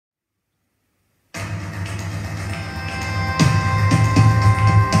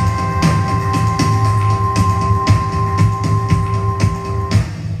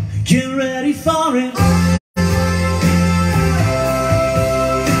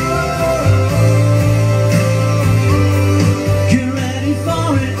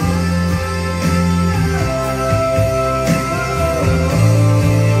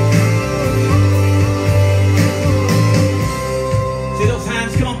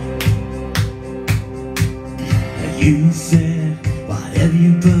You said, whatever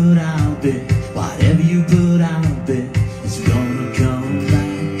you put out there, whatever you put out there, it's gonna come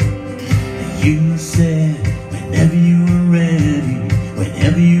back. And you said, whenever you were ready,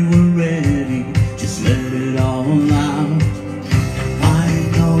 whenever you were ready, just let it all out. I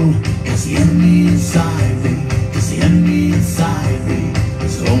know, cause the enemy inside me, cause the enemy inside me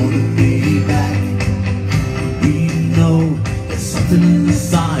is holding me back. We know there's something in the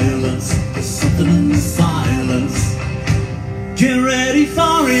silence, there's something in the silence. Get ready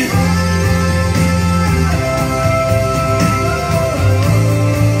for it.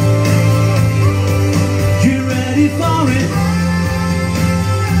 Get ready for it.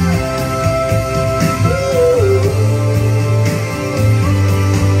 Ooh.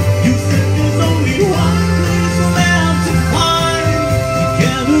 You said there's only one place left to find.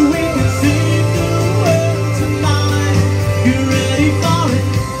 Together we can save the world tonight. Get ready for it.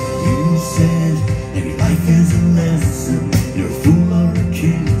 You said every life is a lesson. You're a fool or a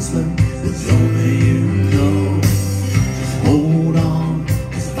kinsman, it's only you know. Just hold on,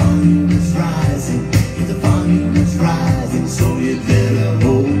 cause the volume is rising. Yeah, the volume is rising, so you better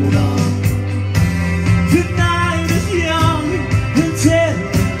hold on. The night is young, the terror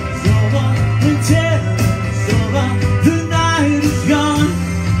is over, the terror is over. The night is young,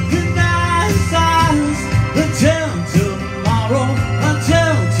 the night is ours. Until tomorrow,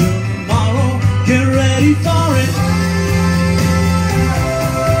 until tomorrow. Get ready for it.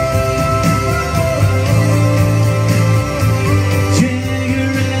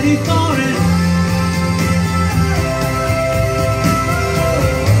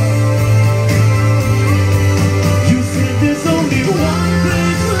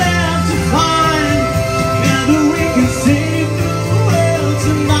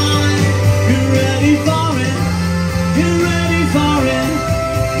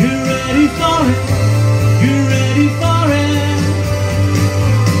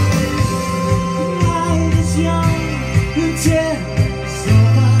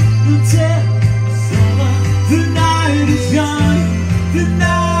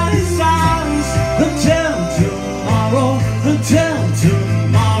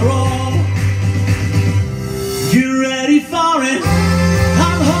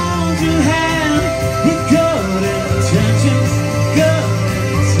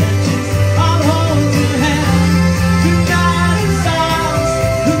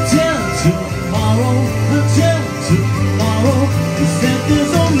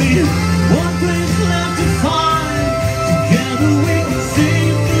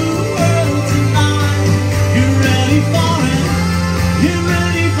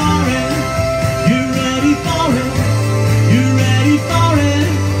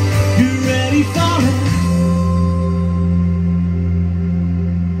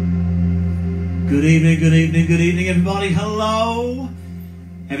 Good evening, everybody. Hello.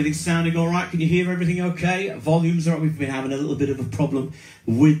 Everything's sounding all right? Can you hear everything okay? Volumes are up. We've been having a little bit of a problem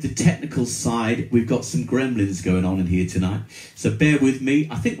with the technical side. We've got some gremlins going on in here tonight. So bear with me.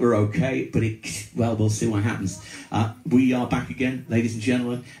 I think we're okay, but well, we'll see what happens. We are back again, ladies and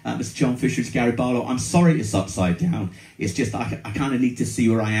gentlemen. Mr. John Fisher, it's Gary Barlow. I'm sorry it's upside down. It's just I kind of need to see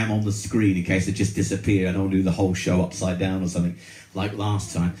where I am on the screen in case I just disappear. I don't do the whole show upside down or something like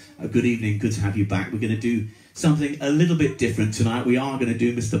last time. Good evening. Good to have you back. We're going to do something a little bit different tonight. We are going to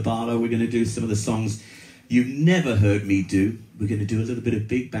do Mr. Barlow. We're going to do some of the songs you've never heard me do. We're going to do a little bit of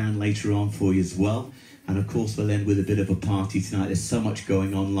big band later on for you as well. And of course, we'll end with a bit of a party tonight. There's so much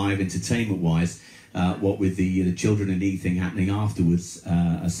going on live entertainment-wise. What with the Children in Need thing happening afterwards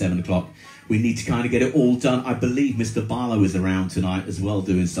at 7 o'clock. We need to kind of get it all done. I believe Mr. Barlow is around tonight as well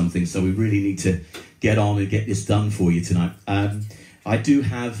doing something. So we really need to get on and get this done for you tonight. I do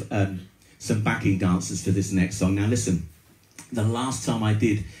have some backing dancers for this next song. Now listen, the last time I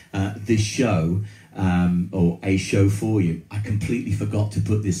did this show, or a show for you, I completely forgot to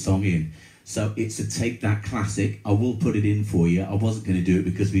put this song in. So it's a Take That classic. I will put it in for you. I wasn't going to do it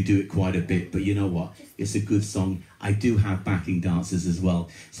because we do it quite a bit, but you know what? It's a good song. I do have backing dancers as well.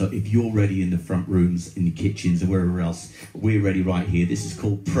 So if you're ready in the front rooms, in the kitchens, or wherever else, we're ready right here. This is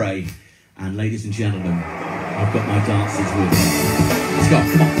called Pray. And ladies and gentlemen, I've got my dancers with me. Let's go,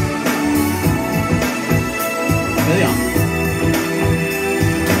 come on. There they are.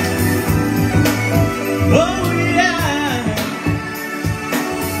 Oh yeah!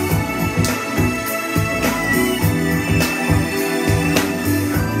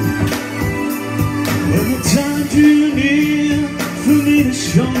 When the time drew near for me to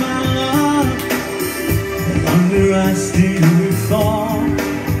show my love, the longer I still would fall.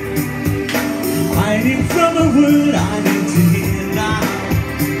 Hiding from a word I need to hear now.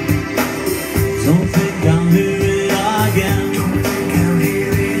 Don't think I'll hear it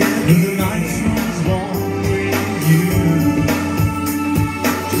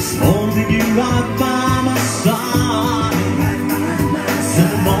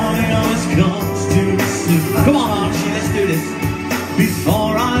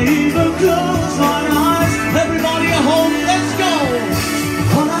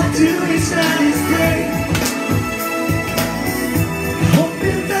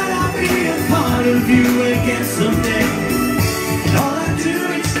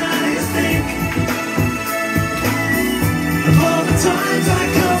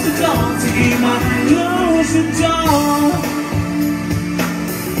the door.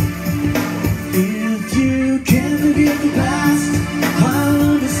 If you can't forget the past, I'll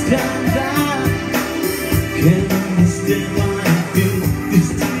understand that. Can't understand why I feel this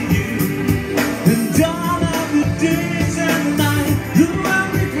to you. And all of the days and the night, you will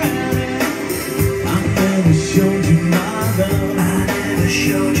regret it. I never showed you my love. I never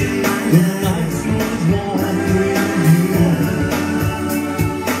showed you my love. The nights was warm with you,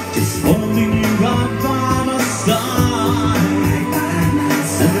 just holding you right by my side.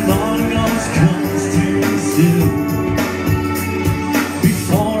 And the morning always comes too soon.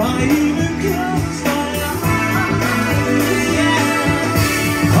 Before I even close my eyes,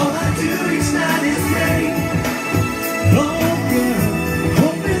 yeah. All I do each night is pray. Oh girl,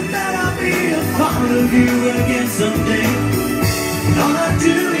 hoping that I'll be a part of you again someday. All I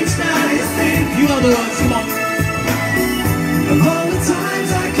do each night is think. You know the words, come on. Of all the times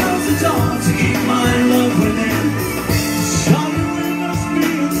I close the door to keep my love within. Sorry, it must be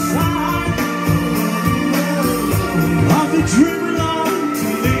inside. I've been dreaming long to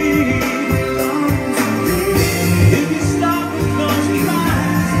leave. If you stop and close your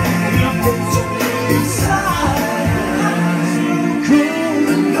eyes, you'll get to me inside. Cold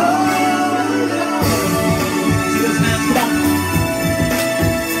and cold. See those hands, come on.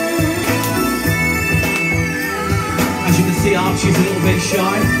 As you can see, Archie's a little bit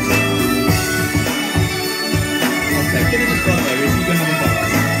shy. Okay, get in the front there, Izzy, you can have a box.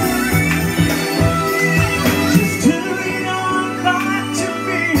 Just turning on back to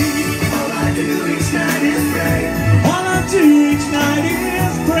me. All I do each night is pray. All I do each night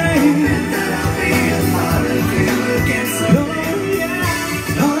is pray. And that I'll be a part of you again someday. Oh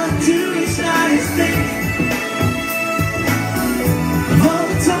yeah. All I do each night is think. Of all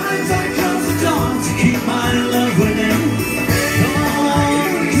the times I close the door to keep my love within.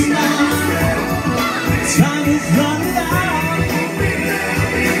 Time is running out.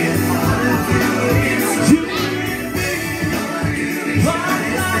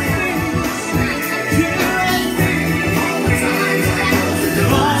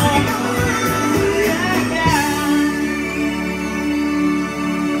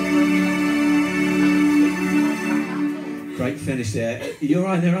 Great finish there. You all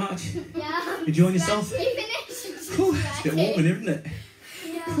right there, Arch? Yeah. Enjoying yourself? You finished. Whew, it's a bit warm in here, isn't it?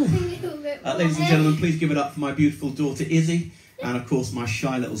 Yeah, a little bit Ladies and gentlemen, please give it up for my beautiful daughter Izzy, and of course my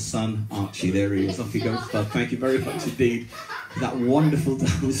shy little son Archie. There he is. Off you go, bud. Thank you very much indeed for that wonderful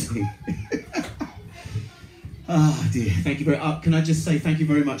dancing. Oh dear. Thank you very much. Can I just say thank you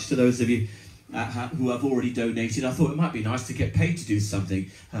very much to those of you who have already donated. I thought it might be nice to get paid to do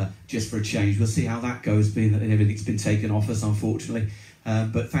something just for a change. We'll see how that goes, being that everything's been taken off us, unfortunately.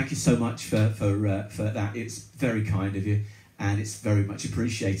 But thank you so much for that. It's very kind of you. And it's very much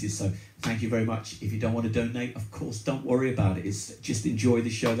appreciated. So thank you very much. If you don't want to donate, of course, don't worry about it. It's just enjoy the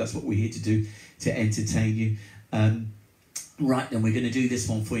show. That's what we're here to do, to entertain you. Right, then we're going to do this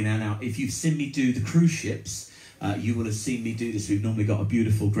one for you now. Now, if you've seen me do the cruise ships, you will have seen me do this. We've normally got a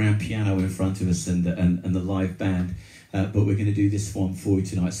beautiful grand piano in front of us and the live band. But we're going to do this one for you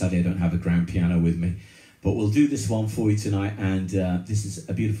tonight. Sadly, I don't have a grand piano with me. But we'll do this one for you tonight. And this is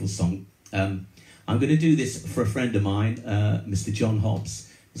a beautiful song. I'm going to do this for a friend of mine, Mr. John Hobbs.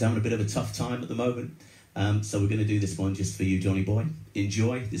 He's having a bit of a tough time at the moment. So we're going to do this one just for you, Johnny boy.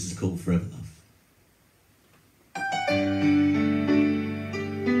 Enjoy. This is called Forever Love.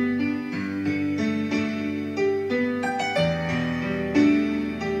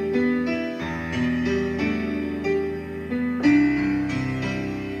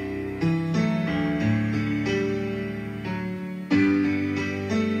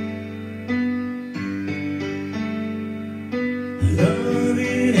 Love,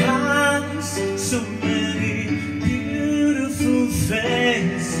 it has so many beautiful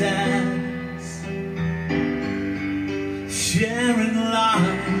faces, sharing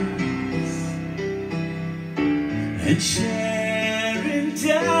lives and sharing days.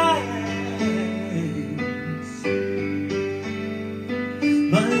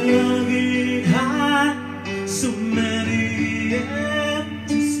 My love, it has so many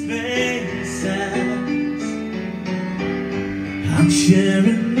empty spaces. I'm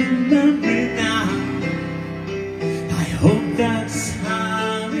sharing the memory now. I hope that's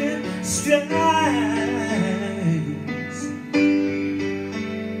how it stays.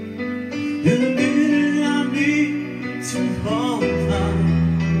 In the minute I need to hold her,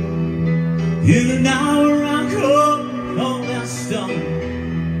 in an hour I call that stone.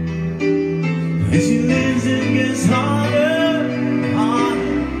 When she lives, it gets harder and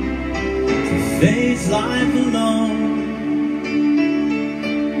harder to face life alone.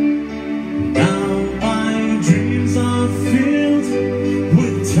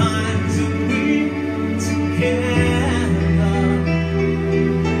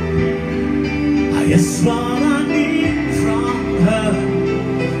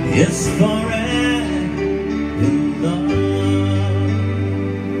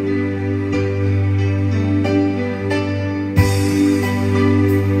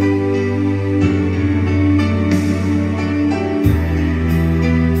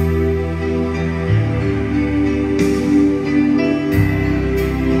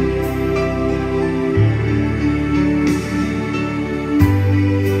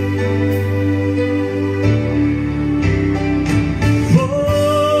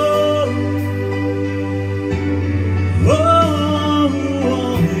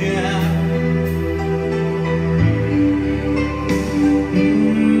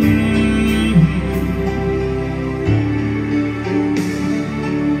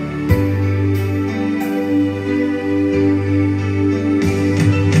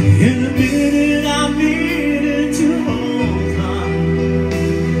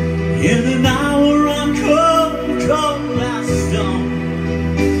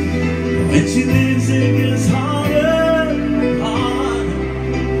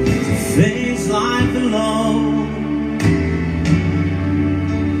 face life alone.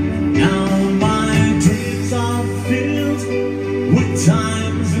 Now my dreams are filled with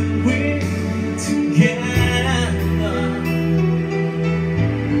times when we're together.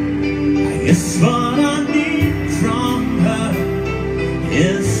 I guess what I need from her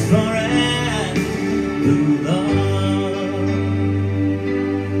is forever love.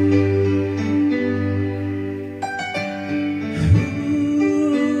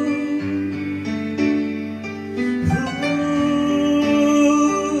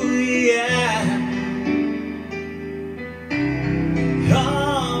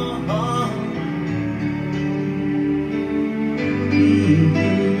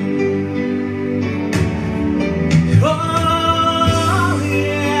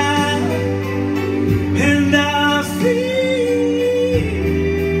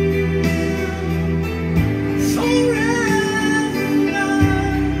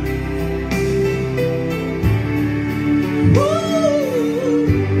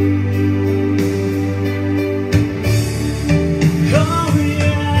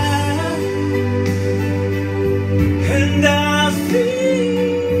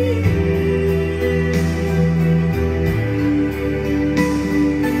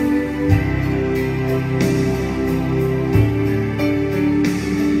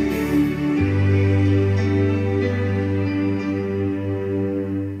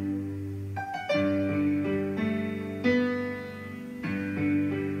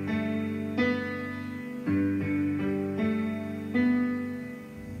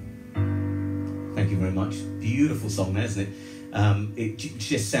 Thank you very much. Beautiful song there, isn't it? It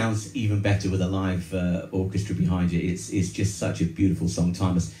just sounds even better with a live orchestra behind you. It's just such a beautiful song,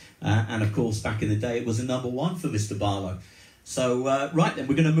 timeless. And of course, back in the day, it was a #1 for Mr. Barlow. So, right then,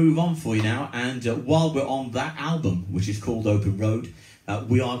 we're going to move on for you now. And while we're on that album, which is called Open Road,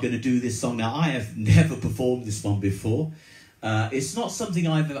 we are going to do this song. Now, I have never performed this one before. It's not something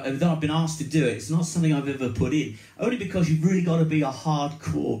though I've been asked to do it, it's not something I've ever put in, only because you've really got to be a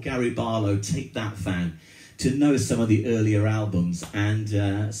hardcore Gary Barlow Take That fan to know some of the earlier albums, and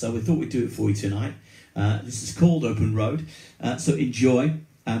so we thought we'd do it for you tonight. This is called Open Road, so enjoy,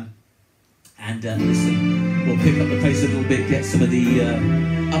 and listen, we'll pick up the pace a little bit, get some of the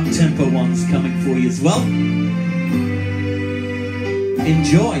up-tempo ones coming for you as well.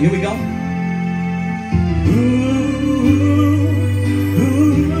 Enjoy, here we go.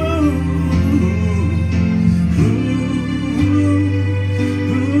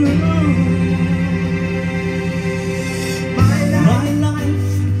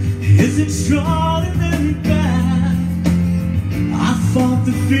 Extraordinary bad. I fought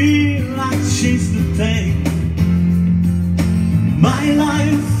the fear, I chased the pain. My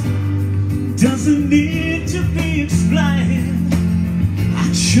life doesn't need to be explained. I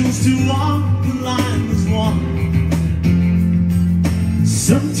chose to walk the line as one.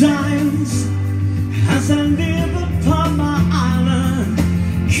 Sometimes, as I live upon my island,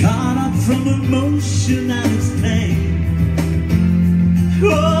 caught up from emotion and its pain.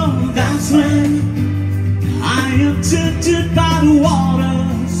 Oh, that's when I am tempted by the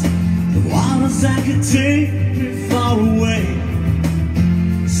waters that could take me far away.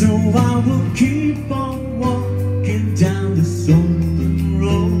 So I will keep on walking down this open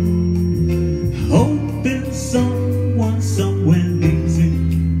road, hoping someone somewhere meets me.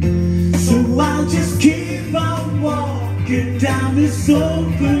 So I'll just keep on walking down this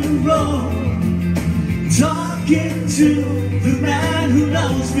open road, talking to the man who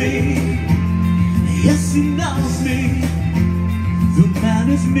knows me. Yes, he knows me. The man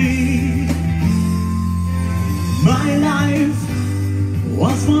is me. My life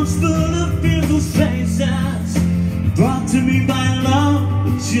was once full of beautiful faces, brought to me by love,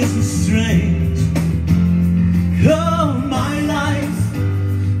 but just as strange. Oh, my life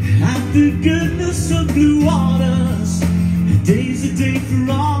had the goodness of blue waters. A day's a day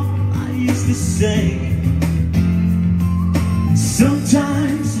for all, I used to say.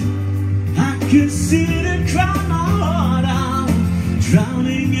 Sometimes I could sit and cry my heart out,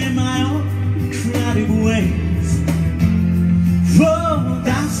 drowning in my own crowded ways. Oh,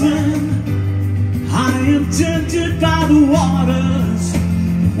 that's when I am tempted by the waters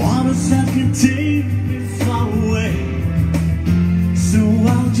that can take me far away. So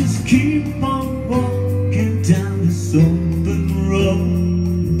I'll just keep on walking down this open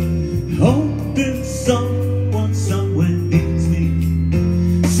road, hoping someone somewhere needs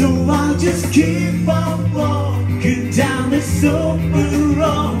me. So I'll just keep on walking down this open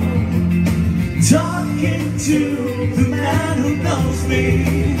road, talking to the man who knows me.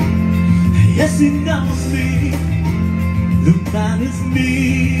 Yes, he knows me. The man is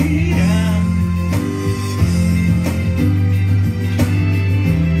me, yeah.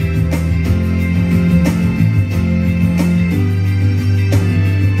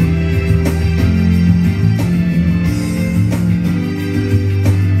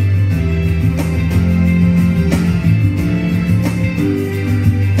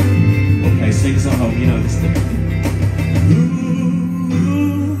 Okay, sing us at home, you know this thing.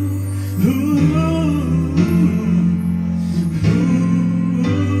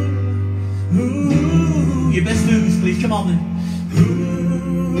 Your best moves, please. Come on then.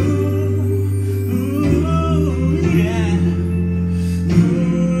 Yeah.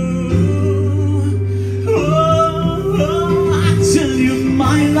 I tell you,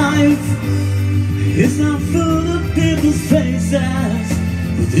 my life is not full of people's faces.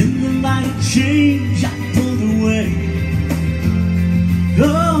 Within the light of change, I pulled away.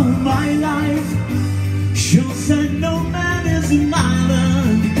 Oh, my life shows that no man is an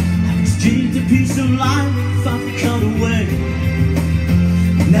island. Exchanged a piece of life, I've cut away.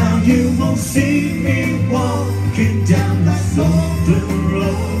 Now you won't see me walking down this open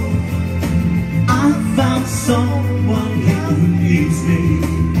road. I found someone who needs me.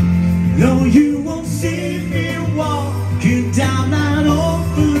 No, you won't see me walking down that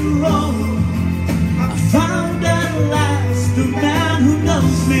open road. I found at last the man who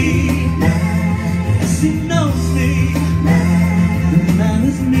knows me. Yes, he knows me. The man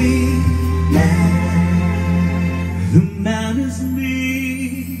is me. The man is me.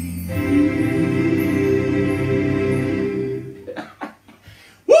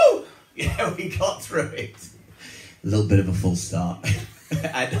 Woo! Yeah, we got through it. A little bit of a false start.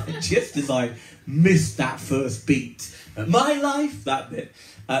 And just as I missed that first beat, my life, that bit,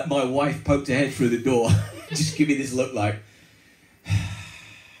 my wife poked her head through the door. Just give me this look like,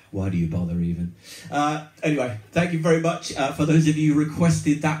 why do you bother even? Anyway, thank you very much for those of you who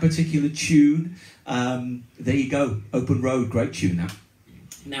requested that particular tune. There you go, Open Road, great tune that.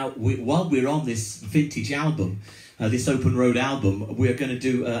 Now, while we're on this vintage album, this Open Road album, we're going to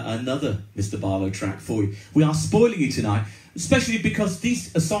do another Mr. Barlow track for you. We are spoiling you tonight, especially because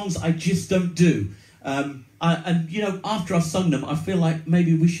these are songs I just don't do. And, you know, after I've sung them, I feel like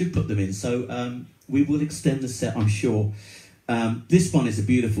maybe we should put them in. So we will extend the set, I'm sure. This one is a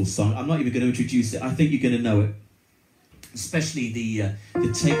beautiful song. I'm not even going to introduce it. I think you're going to know it. Especially the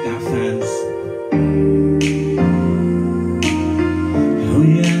Take That fans. Oh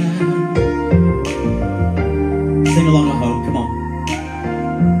yeah. Sing along at home, come on.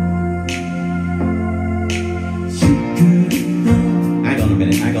 Hang on a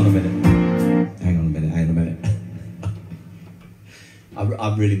minute, hang on a minute. Hang on a minute, hang on a minute.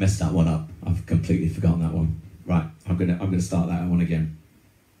 I've really messed that one up. I've completely forgotten that one. Right, I'm gonna start that one again.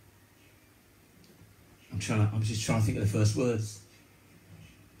 I'm just trying to think of the first words.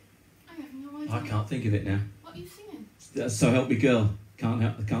 I have no idea. I can't think of it now. What are you singing? So help me, girl. Can't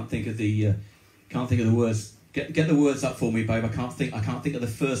think of the words. Get the words up for me, babe. I can't think of the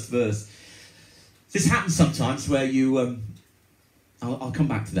first verse. This happens sometimes where you. I'll come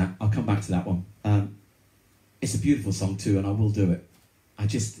back to that. I'll come back to that one. It's a beautiful song too, and I will do it.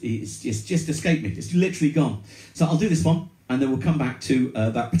 It's just escaped me. It's literally gone. So I'll do this one, and then we'll come back to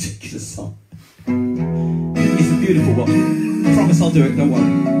that particular song. It's a beautiful one. I promise I'll do it. Don't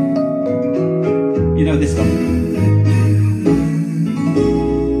worry. You know this one.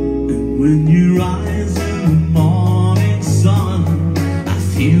 And when you rise in the morning sun, I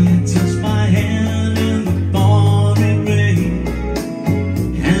feel it touch my hand in the morning rain.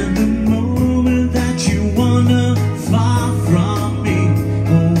 And the moment that you wander far from me,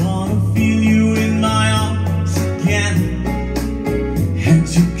 I wanna feel you in my arms again. And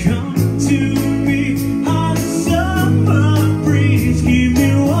you come to me on a summer breeze, keep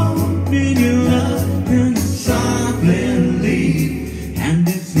me warm in your love and silently. And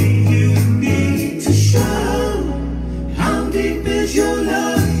it's me you need.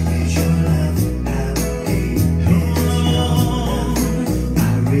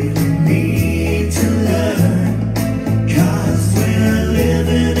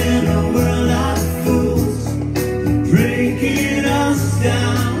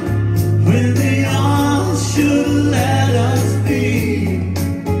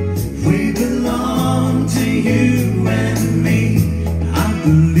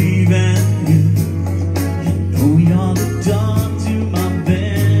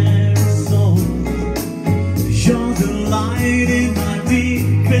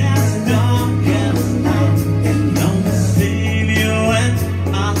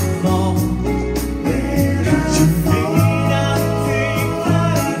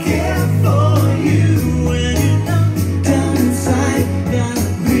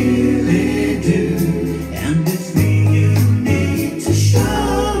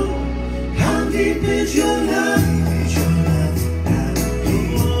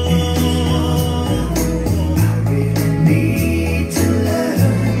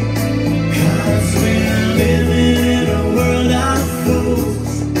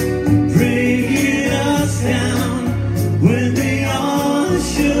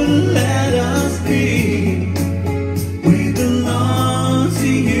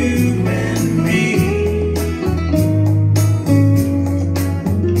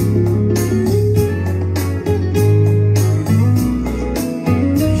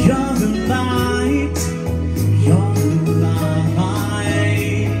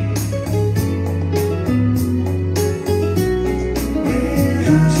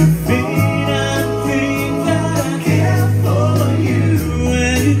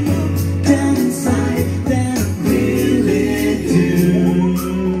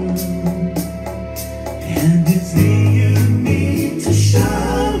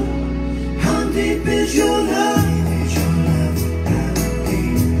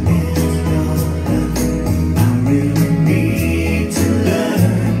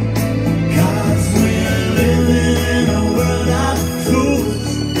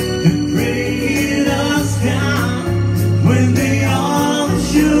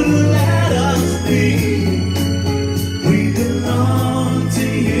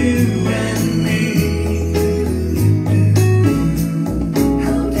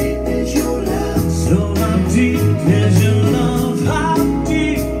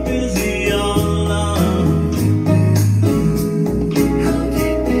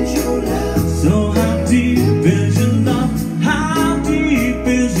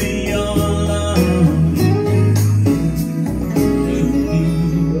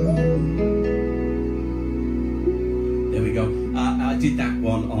 that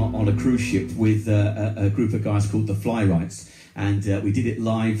one on a cruise ship with a group of guys called the Fly-Rights, and we did it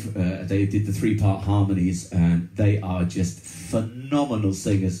live. They did the 3-part harmonies, and they are just phenomenal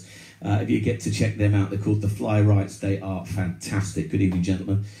singers. If you get to check them out, they're called the Fly-Rights. They are fantastic. Good evening,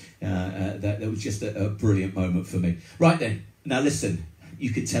 gentlemen. That was just a brilliant moment for me. Right then, now listen,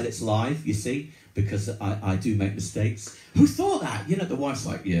 you can tell it's live, you see, because I do make mistakes. Who thought that? You know, the wife's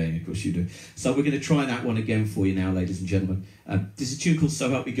like, yeah, of course you do. So we're going to try that one again for you now, ladies and gentlemen. This is a tune called So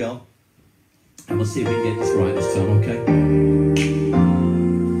Help Me Girl, and we'll see if we can get this right this time, okay?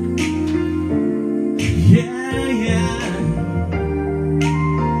 Yeah, yeah.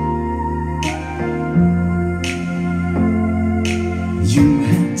 You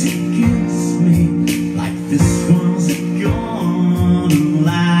had to kiss me like this wasn't gonna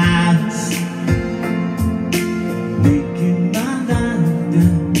last, making my life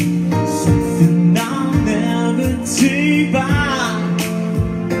something I'll never take back.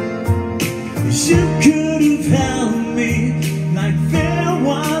 You could have held me like there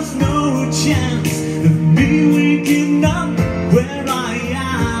was no chance of me waking up where I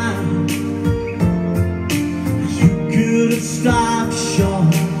am. You could have stopped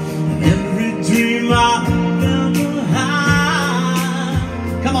short of every dream I've ever had.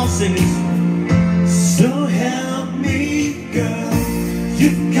 Come on, singers. So help me, girl,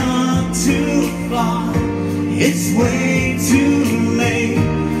 you've gone too far. It's way too late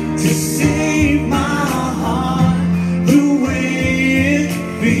to save my heart the way it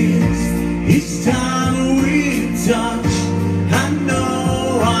feels each time we touch. I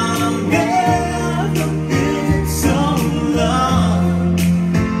know I'll never been so loved,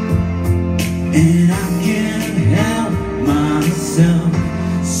 and I can't help myself.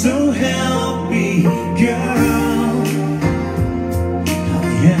 So help me, girl. Oh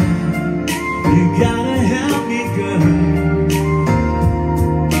yeah, you gotta help me, girl.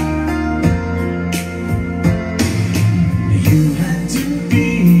 You had to be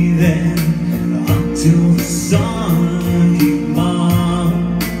there until the sun came up,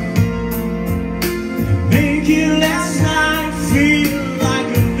 making last night feel like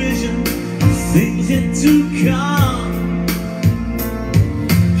a vision of things yet to come.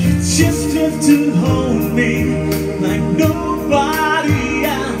 You just have to hold me like nobody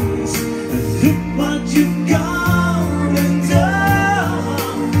else. Look what you've gone and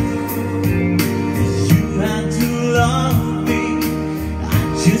done. You had to love me, I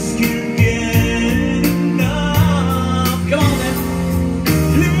just can't get enough. Come on then.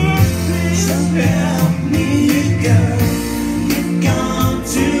 Please, please help me, girl. You've gone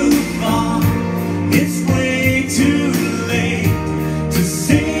too far. It's way too late to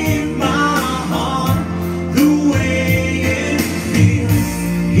save my heart the way it feels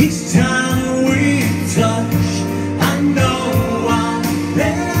each time we touch. I know I'll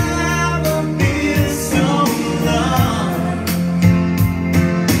never be so loved,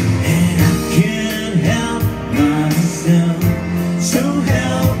 and I can't help myself. So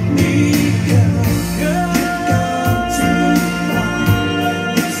help me, girl. You've gone too far.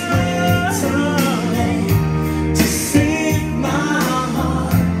 It's way too late to save my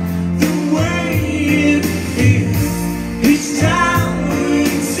heart the way it feels each time we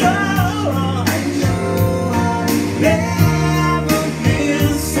touch. I know I'll never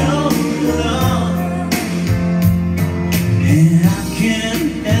been so loved, and I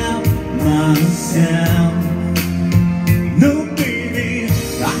can't help myself. No, baby,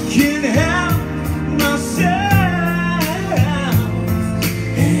 I can't help myself,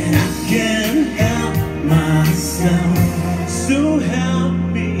 and I can't help myself. So help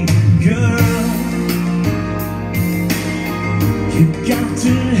me, girl. You got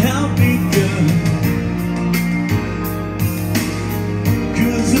to help me, girl,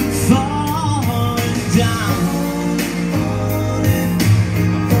 'cause I'm falling down.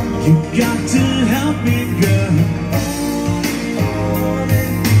 You got to help me, girl.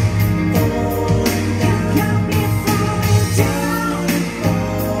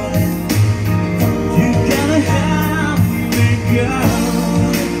 You gotta help me, girl.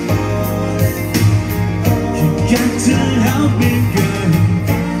 You got to help me, girl,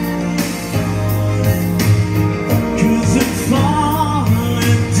 'cause I'm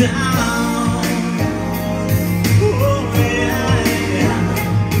falling down. Oh yeah, yeah.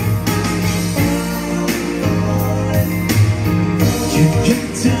 You got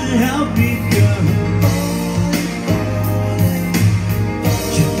to help me, girl.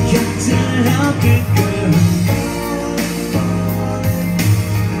 You got to help me, girl,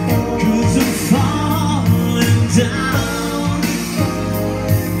 'cause I'm falling down.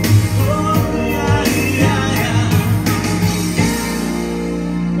 Oh yeah, yeah, yeah.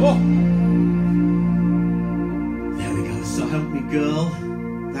 Oh. There we go. So help me, girl.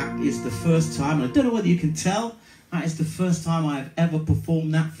 That is the first time, and I don't know whether you can tell, that is the first time I have ever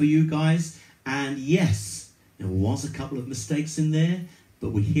performed that for you guys. And yes, there was a couple of mistakes in there,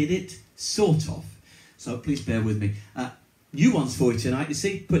 but we hit it, sort of. So please bear with me. New ones for you tonight, you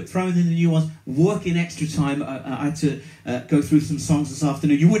see, throwing in the new ones, working extra time. I had to go through some songs this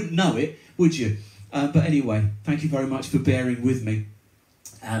afternoon. You wouldn't know it, would you? But anyway, thank you very much for bearing with me.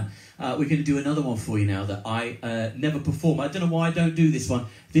 We're going to do another one for you now that I never perform. I don't know why I don't do this one.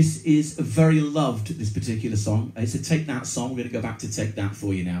 This is very loved, this particular song. It's a Take That song. We're going to go back to Take That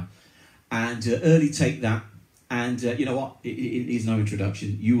for you now. And early Take That. And you know what? It needs no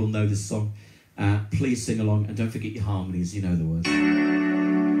introduction. You will know this song. Please sing along and don't forget your harmonies. You know the words.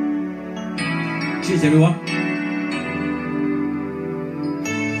 Cheers, everyone.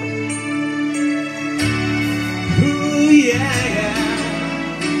 Ooh, yeah, yeah.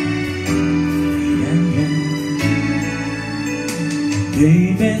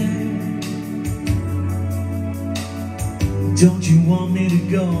 Baby, don't you want me to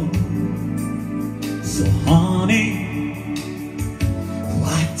go? So honey,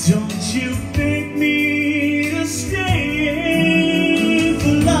 why don't you make me to stay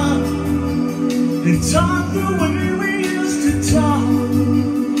for love and talk the way we used to talk?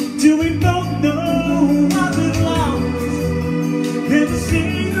 Do we both know what we've lost? Never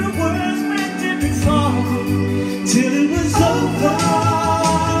seen the words meant it before till it was over.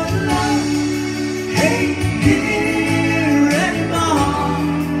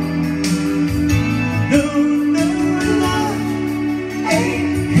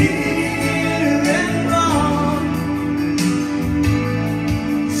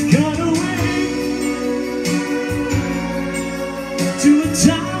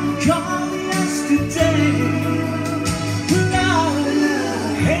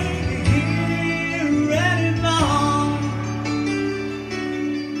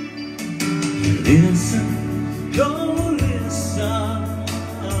 Listen, go listen,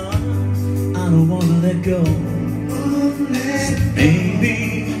 I don't wanna let go. So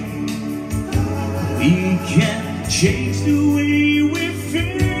baby, we can change the way we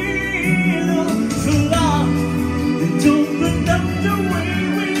feel for love and open up the way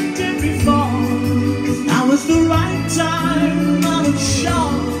we did before. 'Cause now is the right time, I'm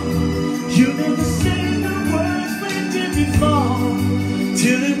sure. You never said the words we did before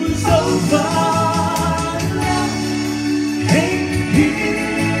till it was over.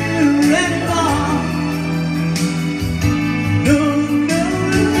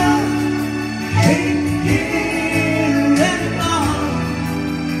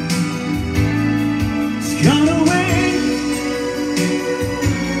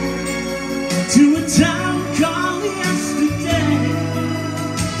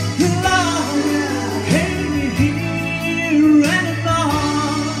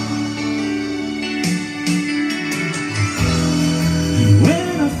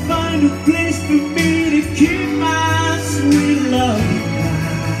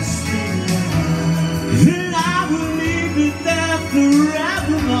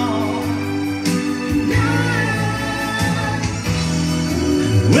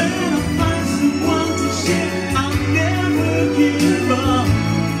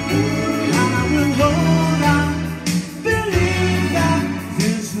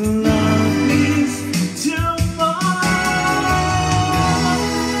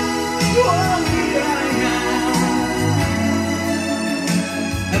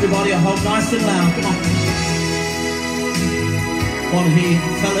 Everybody at home, nice and loud, come on. Want to hear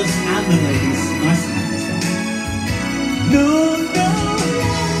fellas and the ladies, nice and loud. No, no.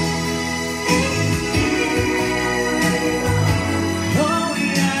 Oh,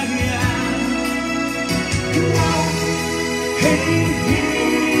 yeah, yeah. Hey,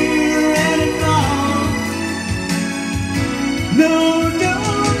 here anymore. No, no,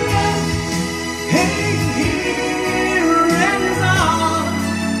 no. Hey, here anymore.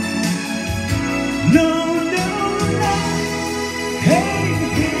 No, no, no, hey,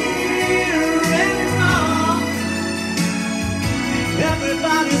 here anymore.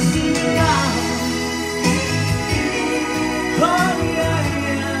 Everybody sing loud. Oh, yeah,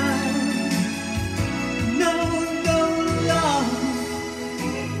 yeah. No, no love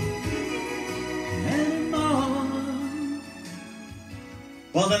anymore.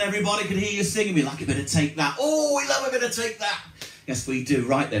 Well then, everybody can hear you singing. We like a bit of Take That. Oh, we love a bit of Take That. Yes, we do.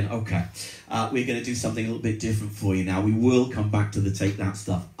 Right then, okay. We're going to do something a little bit different for you now. We will come back to the Take That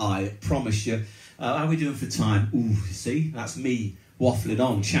stuff, I promise you. How are we doing for time? Ooh, see? That's me waffling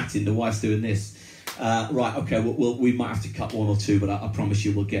on, chatting. The wife's doing this. Right, okay. We might have to cut one or two, but I promise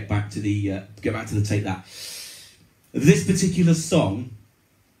you, we'll get back to the take that. This particular song,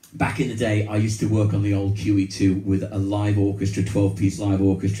 back in the day, I used to work on the old QE2 with a live orchestra, 12-piece live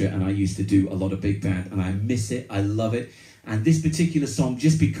orchestra, and I used to do a lot of big band, and I miss it. I love it. And this particular song,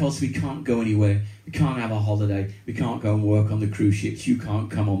 just because we can't go anywhere, we can't have a holiday, we can't go and work on the cruise ships, you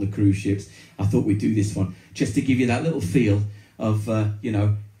can't come on the cruise ships, I thought we'd do this one just to give you that little feel of, you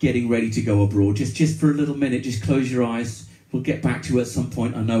know, getting ready to go abroad. Just for a little minute, just close your eyes. We'll get back to it at some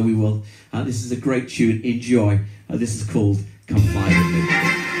point, I know we will. This is a great tune, enjoy. This is called Come Fly With Me.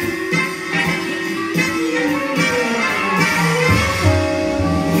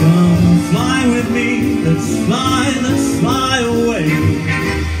 Come fly with me, let's fly away.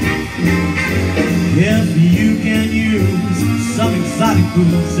 If you can use some exotic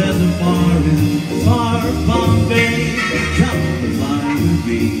booze at the bar in far Bombay, come fly with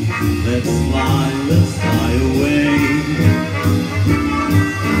me, let's fly away.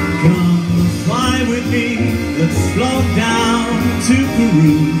 Come fly with me, let's float down to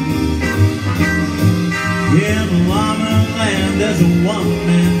Peru. In Llama Land there's a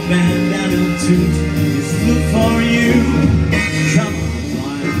one-man band and a toot is flute for you. Come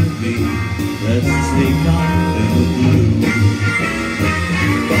fly with me, let's take off in the blue.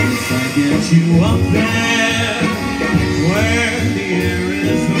 Once I get you up there, where the air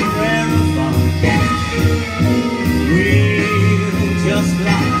is rarefied, we'll just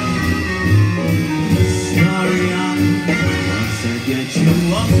lie starry-eyed. Once I get you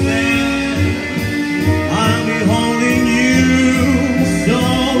up there, I'll be holding you so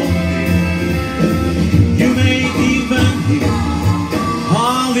you may even hear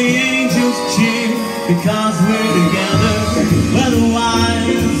all the angels cheer, because we're together.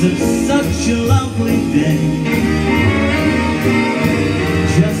 Weatherwise, it's such a lovely day.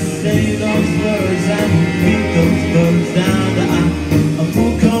 Just say those words and beat those birds down to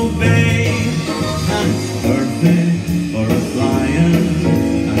Acapulco Bay. That's perfect for a flying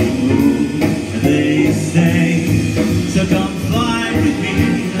honeymoon, they say. So come fly with me,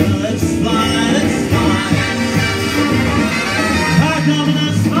 let's fly, let's fly. Come and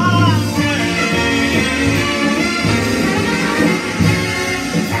let's fly away.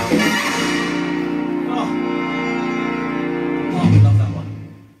 Oh, we love that one.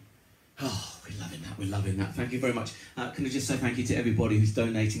 Oh, we're loving that. Thank you very much. Can I just say thank you to everybody who's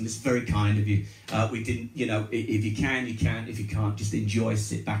donating? That's very kind of you. We didn't, you know, if you can, you can. If you can't, just enjoy,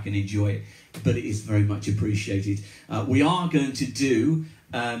 sit back and enjoy it. But it is very much appreciated. We are going to do,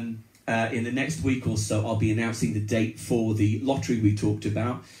 in the next week or so, I'll be announcing the date for the lottery we talked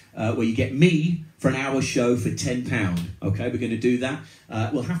about, where you get me for an hour show for £10. Okay, we're going to do that.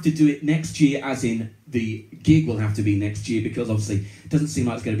 We'll have to do it next year, as in the gig will have to be next year, because obviously it doesn't seem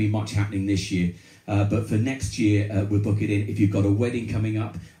like there's going to be much happening this year. But for next year, we'll book it in. If you've got a wedding coming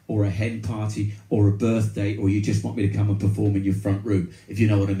up, or a hen party, or a birthday, or you just want me to come and perform in your front room, if you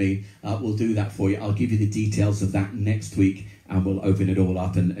know what I mean, we'll do that for you. I'll give you the details of that next week, and we'll open it all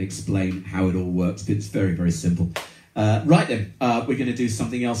up and explain how it all works. But it's very, very simple. Right then, we're going to do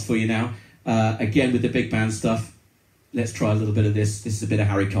something else for you now. Again, with the big band stuff, let's try a little bit of this. This is a bit of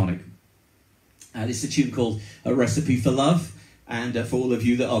Harry Connick. This is a tune called A Recipe for Love. And for all of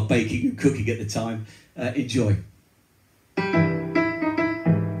you that are baking and cooking at the time, enjoy.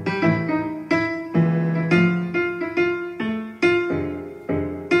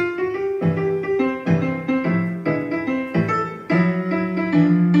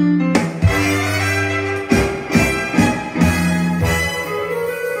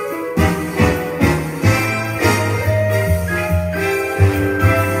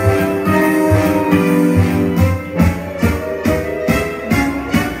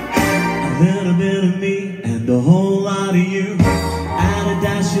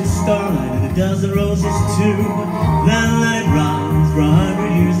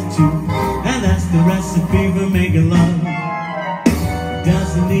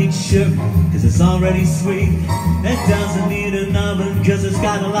 Already sweet. It doesn't need an oven, cause it's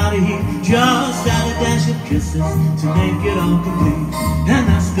got a lot of heat. Just add a dash of kisses to make it all complete. And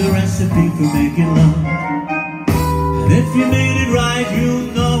that's the recipe for making love. And if you made it right,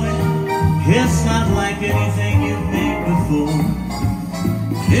 you'll know it. It's not like anything you've made before.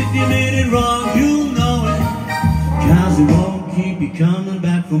 If you made it wrong, you'll know it, cause it won't keep you coming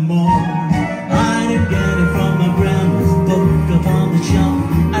back for more. I didn't get it from my grandma's book up on the shelf.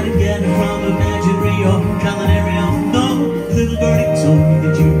 I didn't get it from imaginary or culinary elf. No, little birdie told me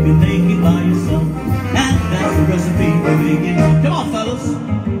that you can make it by yourself. And that's the recipe for making love. Come on, fellas.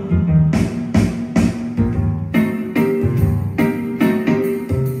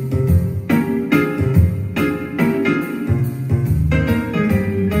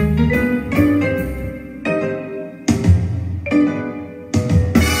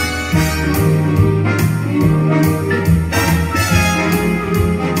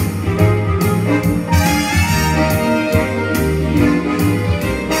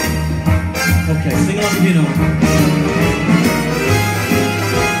 Okay, sing along if you know.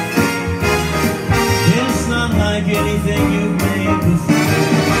 It's not like anything you've made before.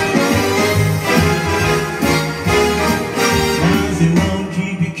 Cause it won't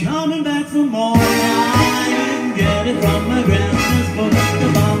keep you coming back for more. I didn't get it from my grandma's book,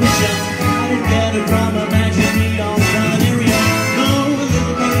 the Bible shelf. I didn't get it from a magic neon stereo. No, a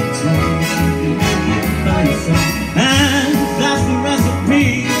little bit of time, you make it by yourself. And that's the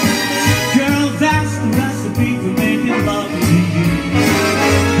recipe. Girl, that's the recipe for making love to you.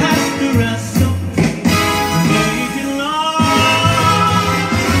 That's the recipe for making love.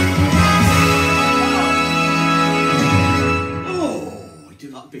 Oh, I do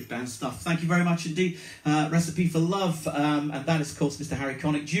like big band stuff. Thank you very much indeed. Recipe for Love, and that is, of course, Mr. Harry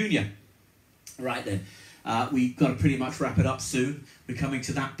Connick Jr. Right then, we've got to pretty much wrap it up soon. We're coming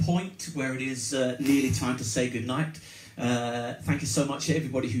to that point where it is nearly time to say goodnight. Thank you so much to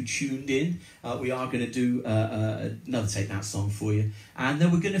everybody who tuned in. We are going to do another Take That song for you. And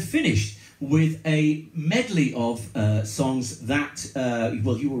then we're going to finish with a medley of songs that,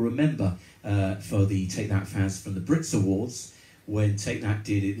 well, you will remember for the Take That fans from the Brits Awards, when Take That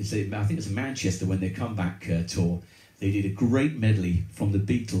did it. I think it was in Manchester when their comeback tour. They did a great medley from the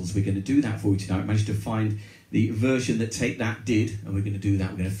Beatles. We're going to do that for you tonight. I managed to find the version that Take That did, and we're going to do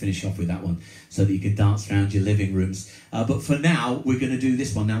that. We're going to finish off with that one so that you can dance around your living rooms. But for now, we're going to do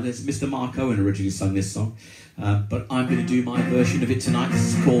this one. Now, there's Mr. Mark Owen originally sung this song, but I'm going to do my version of it tonight.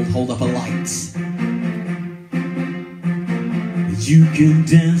 This is called Hold Up a Light. You can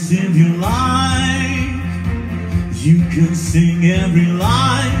dance if you like. You can sing every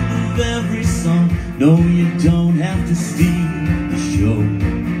line of every song. No, you don't have to steal the show.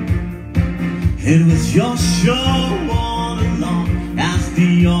 It was your show all along as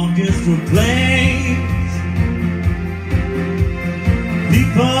the orchestra plays.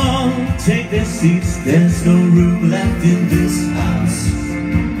 People take their seats, there's no room left in this house.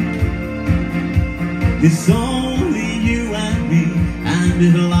 It's only you and me, and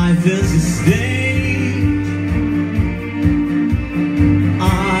if life is a stage,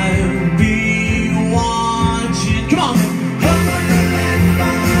 I'll be watching. Come on! Hold up the light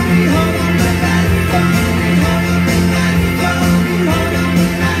for me, hold up the light for me, hold up the light for me, hold up the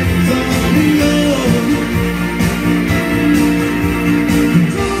light for me, oh.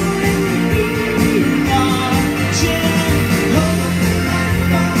 Watching. Hold up the light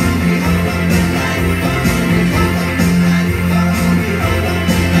for me, hold up the light for me, hold up the light for me, hold up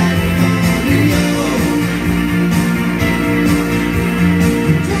the light for me, oh.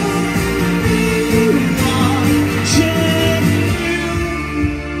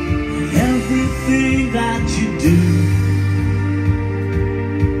 Everything that you do,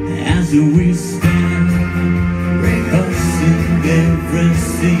 as we stand rehearsing every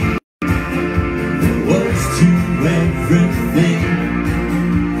scene, the words to everything,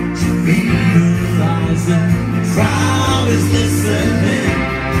 to realize the crowd is listening,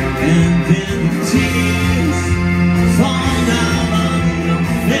 and then the tears fall down on your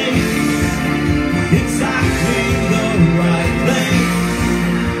face, exactly the right place.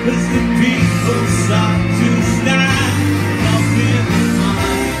 As the people start to stand up in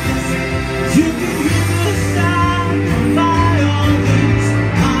arms, you can hear the sound of violins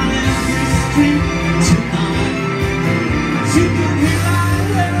on every street tonight. You can hear our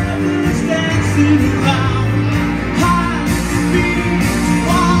rebels dancing around, high speed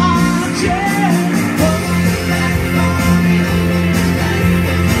watching. Hold up the light for me, hold up the light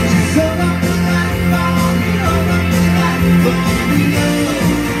for me, hold up the light for me, hold up the light for me, oh.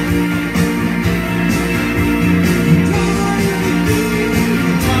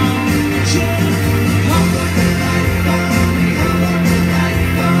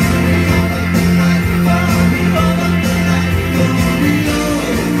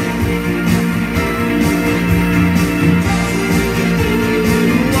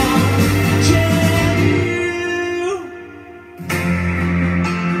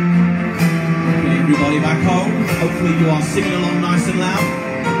 Everybody back home, hopefully you are singing along nice and loud.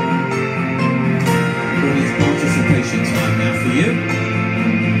 Audience participation time now for you.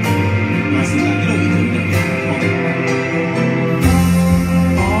 Nice and loud, you know what you're doing, don't you?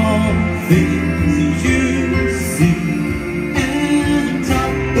 All things you see end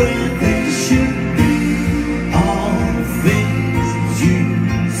up where they should be. All things you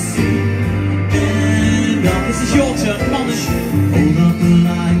see end up. This is your turn, come on then. Hold up the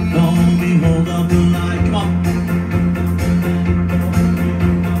light for me, hold up the light, come on.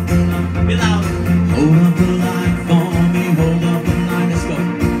 Be loud. Hold up the light for me, hold up the light, let's go.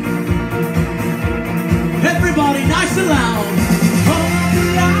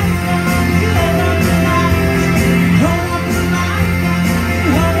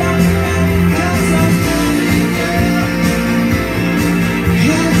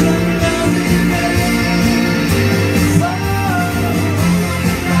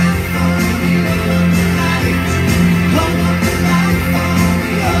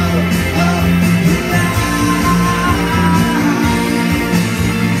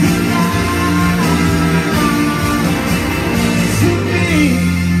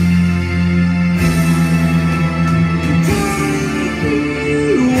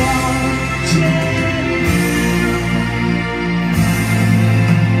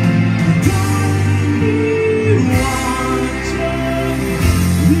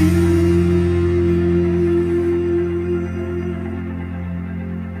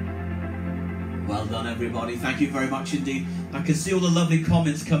 Well done, everybody. Thank you very much indeed. I can see all the lovely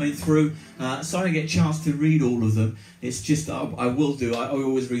comments coming through. Sorry I get a chance to read all of them. It's just, I will do. I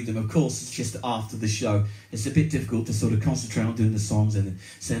always read them. Of course, it's just after the show. It's a bit difficult to sort of concentrate on doing the songs and then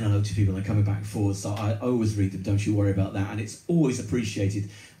saying hello to people and coming back and forth. So I always read them. Don't you worry about that. And it's always appreciated,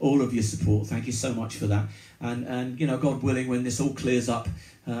 all of your support. Thank you so much for that. And you know, God willing, when this all clears up,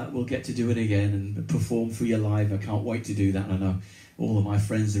 we'll get to do it again and perform for you live. I can't wait to do that. And I know all of my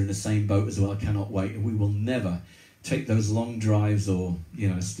friends are in the same boat as well. I cannot wait. And we will never take those long drives or, you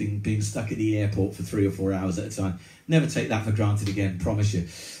know, being stuck at the airport for 3 or 4 hours at a time. Never take that for granted again, promise you.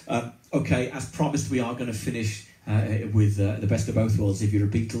 Okay, as promised, we are going to finish with the best of both worlds. If you're a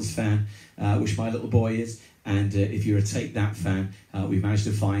Beatles fan, which my little boy is, and if you're a Take That fan, we've managed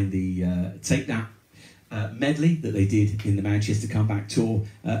to find the Take That medley that they did in the Manchester Comeback Tour,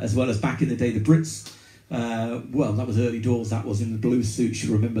 as well as back in the day, the Brits. Well, that was early doors. That was in the blue suits.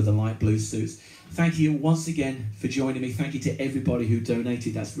 You remember the light blue suits. Thank you once again for joining me. Thank you to everybody who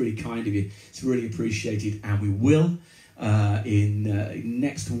donated. That's really kind of you. It's really appreciated. And we will,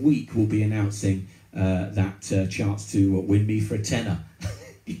 next week, we'll be announcing that chance to win me for a tenner.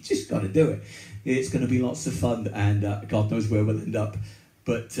 You just got to do it. It's going to be lots of fun, and God knows where we'll end up.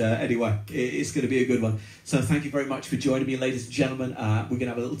 But anyway, it's going to be a good one. So thank you very much for joining me, ladies and gentlemen. We're going to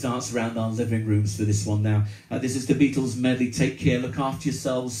have a little dance around our living rooms for this one now. This is the Beatles medley. Take care, look after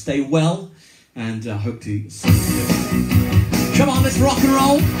yourselves, stay well, and hope to see you soon. Come on, let's rock and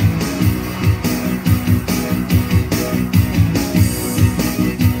roll.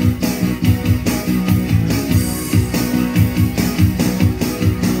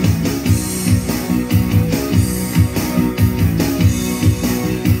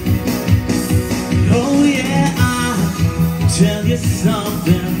 Tell you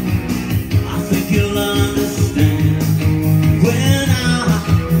something, I think you'll understand when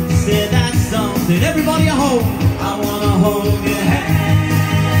I say that something. Everybody at home, I wanna hold your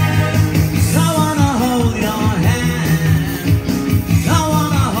hand. I wanna hold your hand. I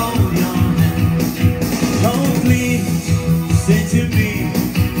wanna hold your hand. Oh, please, say to me,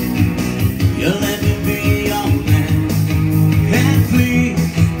 you'll let me be your man. And please,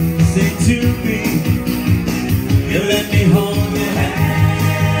 say to me, you'll let me hold.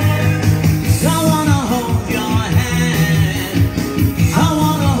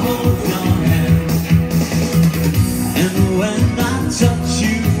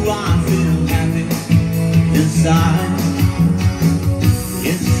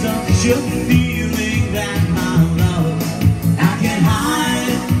 It's such a feeling that my love I can't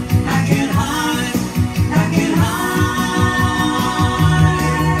hide, I can't hide, I can't hide.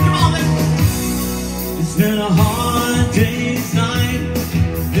 Come on then. It's been a hard day's night,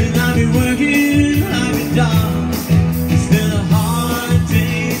 and I've been working, I've been done. It's been a hard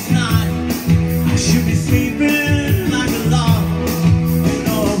day's night, I should be sleeping like a log. You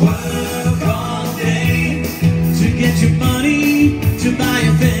know I work all day to get your money, to buy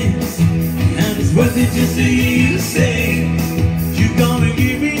your things, and it's worth it just to hear you say you're gonna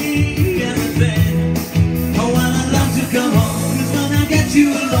give me everything. Oh, well, I love to come home, 'cause when I get you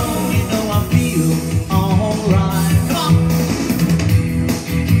alone, you know I feel alright. Come on!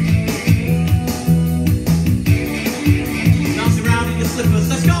 Bounce around in your slippers,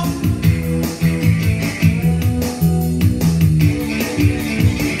 let's go!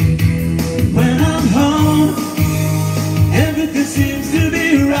 When I'm home, everything seems to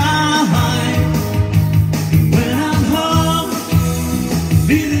be right. When I'm home,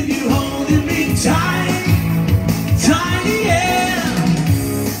 feeling you holding me tight, tight, yeah.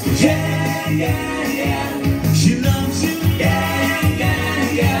 Yeah, yeah, yeah. She loves you, yeah,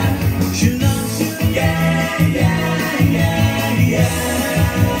 yeah, yeah. She loves you, yeah, yeah, yeah, yeah.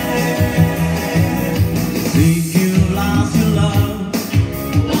 Think you lost your love,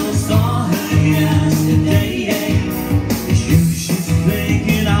 well, I saw her yesterday.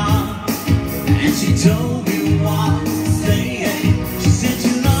 And she told me what to say. She said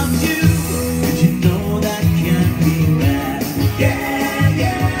she loves you, and you know that can't be bad. Yeah,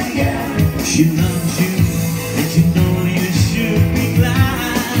 yeah, yeah. She loves you, and you know you should be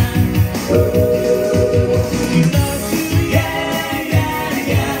glad. She loves you, yeah,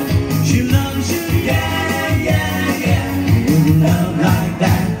 yeah, yeah. She loves you, yeah, yeah, yeah. With a love like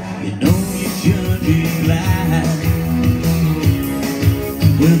that, you know you should be glad.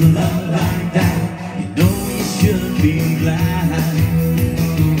 With a love like that, you know you should be glad.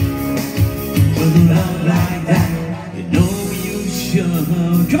 With a love like that, you know you should.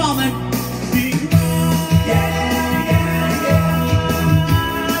 Come on, man. Be glad. Yeah, yeah,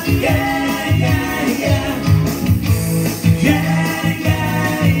 yeah. Yeah, yeah, yeah. Yeah,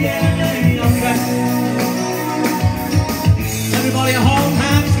 yeah, yeah. Okay. Everybody at home,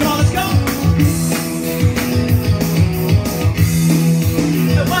 hands, come on, let's go.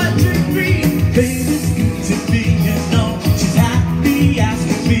 1, 2, 3. Baby's good to me, you know. She's happy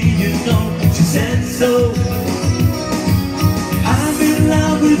asking me, you know. She said so. I'm in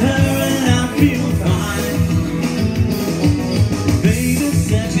love with her and I feel fine. Baby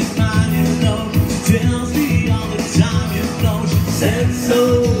said she's mine, you know. She tells me all the time, you know. She said so.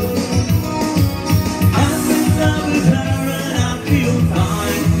 I'm in love with her and I feel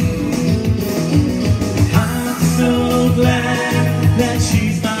fine. I'm so glad that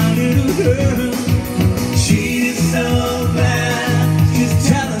she's my little girl. She's so glad she's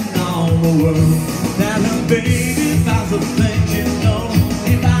telling all the world that her baby buys a thing, you know.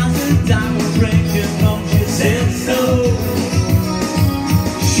 He buys a diamond ring, you know. She said so.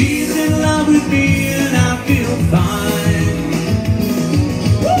 She's in love with me and I feel fine.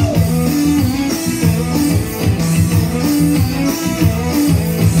 Woo!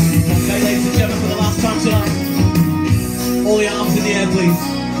 Okay, ladies and gentlemen, for the last time tonight, all the arms in the air, please.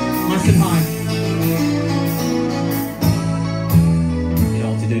 Nice and high. You know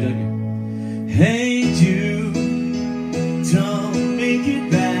what to do, don't you? Hey Jude, don't make it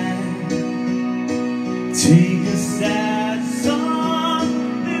bad. Take a sad song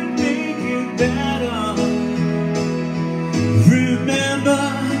and make it better. Remember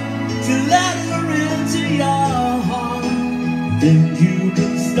to let her into your heart. Then you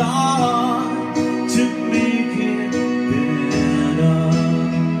can start to make it better.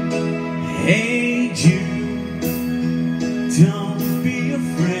 Hey Jude, don't be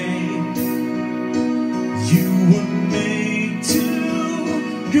afraid. You were made to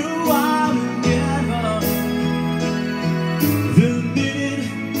go out together. The minute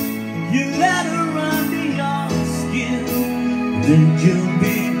you let her under your skin, then you'll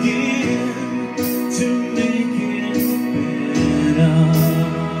begin to make it better.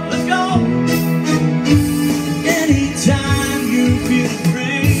 Let's go! Anytime you feel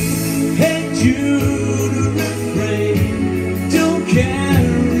afraid, hey Jude, refrain. Don't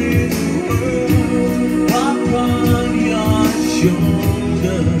carry the world upon your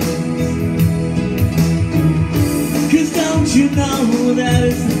shoulders. 'Cause don't you know that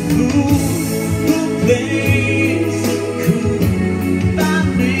it's the fool who plays the cool by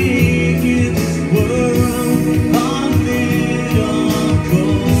making this world a little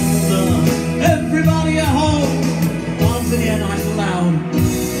colder. Everybody at home, arms in the air, nice and loud.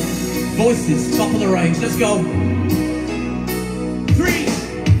 Voices, top of the range. Let's go. 3,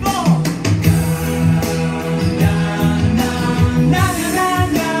 4.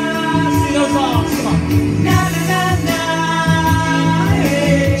 See those arms, come on.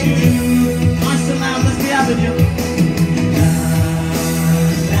 Hey Jude, nice and loud, let's be having you.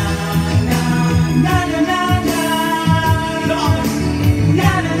 Come on.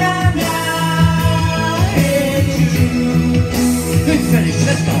 Hey Jude. Good finish,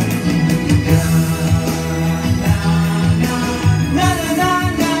 let's go.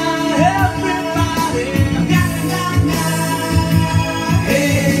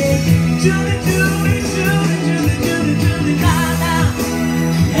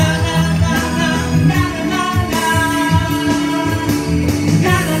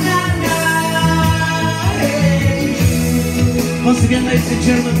 Once again, ladies and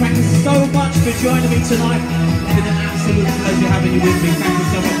gentlemen, thank you so much for joining me tonight. It's been an absolute pleasure having you with me. Thank you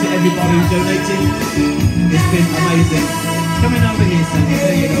so much to everybody who donated. It's been amazing. Coming over here, Sandy.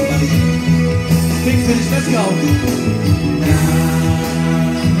 There you go, buddy. Big finish, let's go.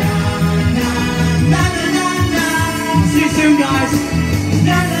 See you soon, guys.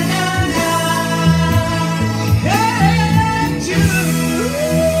 Hey, Jude.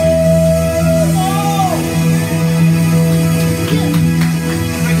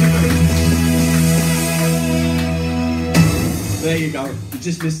 There you go. You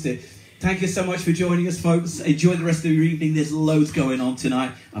just missed it. Thank you so much for joining us, folks. Enjoy the rest of your evening. There's loads going on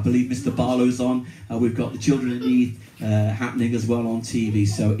tonight. I believe Mr. Barlow's on. We've got the Children in Need happening as well on TV.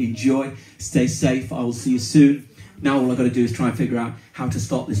 So enjoy. Stay safe. I will see you soon. Now all I've got to do is try and figure out how to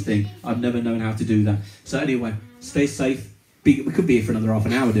stop this thing. I've never known how to do that. So anyway, stay safe. We could be here for another half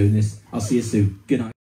an hour doing this. I'll see you soon. Good night.